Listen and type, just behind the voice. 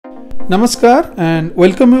Namaskar and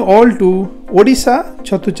welcome you all to Odisha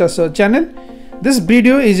CHHATU channel. This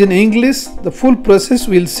video is in English. The full process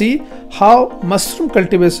will see how mushroom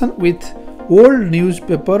cultivation with old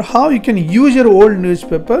newspaper, how you can use your old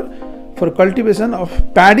newspaper for cultivation of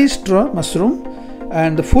paddy straw mushroom,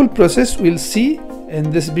 and the full process we'll see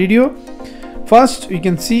in this video. First we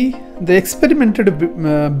can see the experimented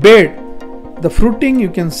bed. The fruiting you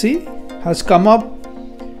can see has come up.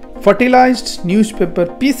 Fertilized newspaper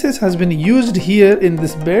pieces has been used here in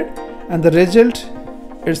this bed, and the result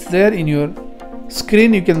is there in your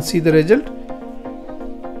screen. You can see the result.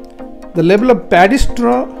 The level of paddy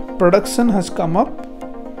straw production has come up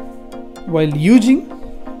while using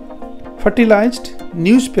fertilized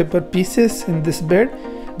newspaper pieces in this bed.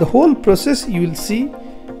 The whole process you will see.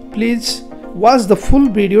 Please watch the full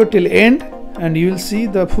video till end and you will see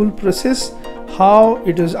the full process, how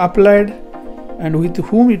it is applied and with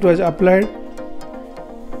whom it was applied,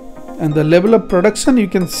 and the level of production you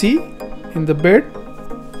can see in the bed.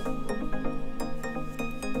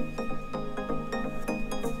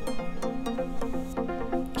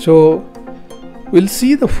 So we'll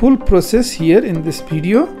see the full process here in this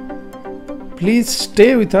video. Please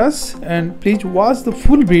stay with us and please watch the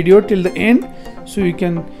full video till the end so you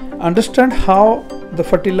can understand how the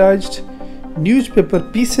fertilized newspaper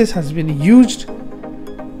pieces has been used.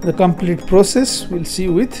 The complete process we'll see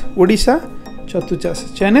with Odisha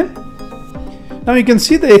CHHATU channel. Now you can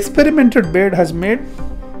see the experimented bed has made.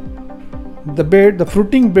 The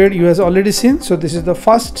fruiting bed you has already seen. So this is the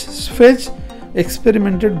first phase.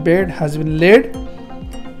 Experimented bed has been laid.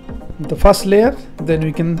 The first layer. Then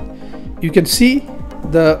you can see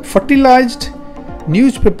the fertilized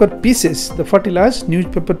newspaper pieces. The fertilized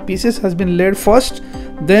newspaper pieces has been laid first.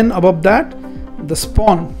 Then above that the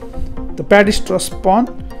spawn, the paddy straw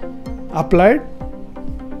spawn applied,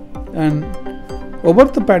 and over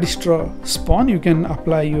the paddy straw spawn you can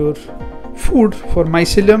apply your food for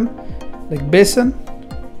mycelium like besan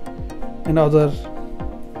and other.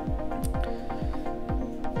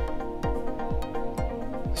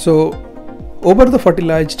 So over the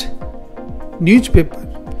fertilized newspaper,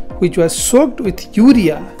 which was soaked with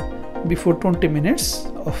urea before 20 minutes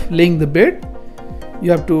of laying the bed,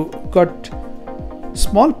 you have to cut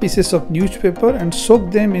small pieces of newspaper and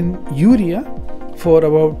soak them in urea for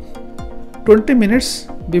about 20 minutes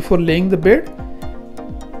before laying the bed.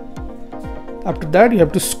 After that you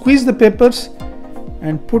have to squeeze the papers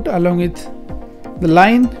and put along with the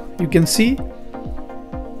line. You can see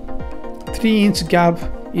 3-inch gap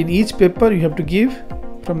in each paper you have to give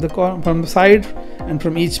from the side, and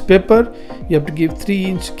from each paper you have to give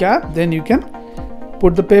 3-inch gap. Then you can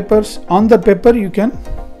put the papers on the paper. You can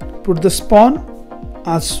put the spawn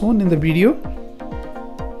as shown in the video.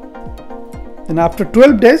 Then after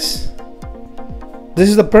 12 days, this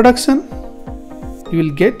is the production you will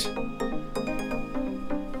get.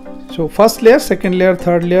 So first layer, second layer,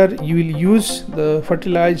 third layer, you will use the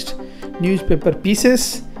fertilized newspaper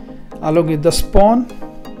pieces along with the spawn,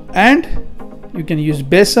 and you can use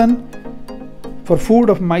besan for food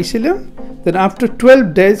of mycelium. Then after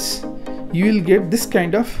 12 days you will get this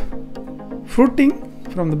kind of fruiting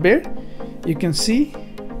from the bed. You can see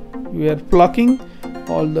we are plucking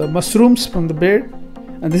all the mushrooms from the bed,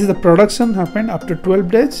 and this is the production happened after 12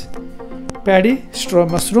 days. Paddy straw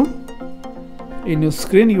mushroom. In your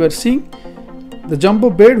screen you are seeing the jumbo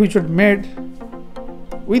bed which was made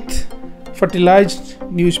with fertilized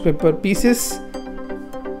newspaper pieces,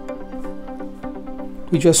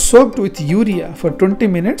 which was soaked with urea for 20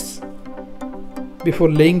 minutes before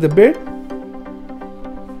laying the bed.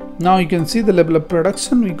 Now you can see the level of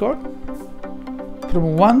production we got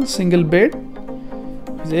from one single bed.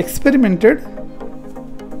 Is experimented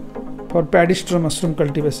for paddy straw mushroom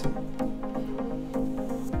cultivation,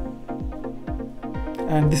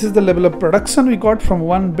 and this is the level of production we got from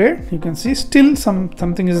one bed. You can see still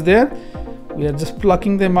something is there. We are just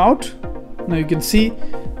plucking them out. Now you can see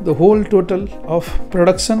the whole total of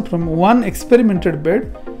production from one experimented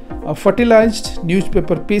bed of fertilized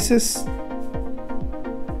newspaper pieces.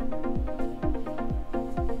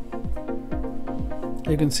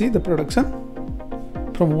 You can see the production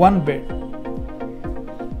from one bed.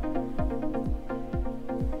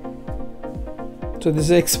 So this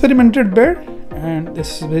is experimented bed, and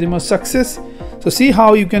this is very much success. So see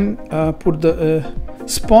how you can put the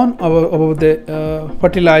spawn over the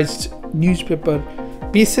fertilized newspaper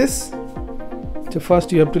pieces. So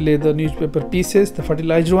first you have to lay the newspaper pieces, the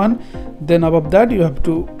fertilized one. Then above that you have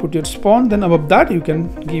to put your spawn. Then above that you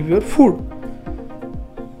can give your food.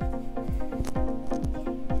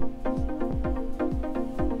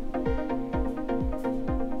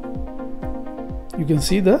 You can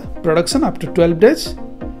see the production after 12 days.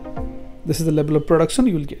 This is the level of production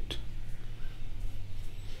you will get.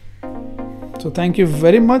 So thank you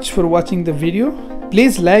very much for watching the video.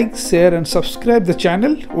 Please like, share and subscribe the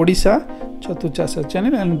channel Odisha CHHATU CHASA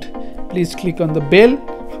channel, and please click on the bell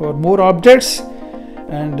for more updates.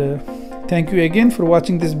 And thank you again for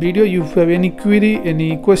watching this video. If you have any query,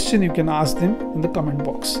 any question, you can ask them in the comment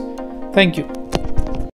box. Thank you.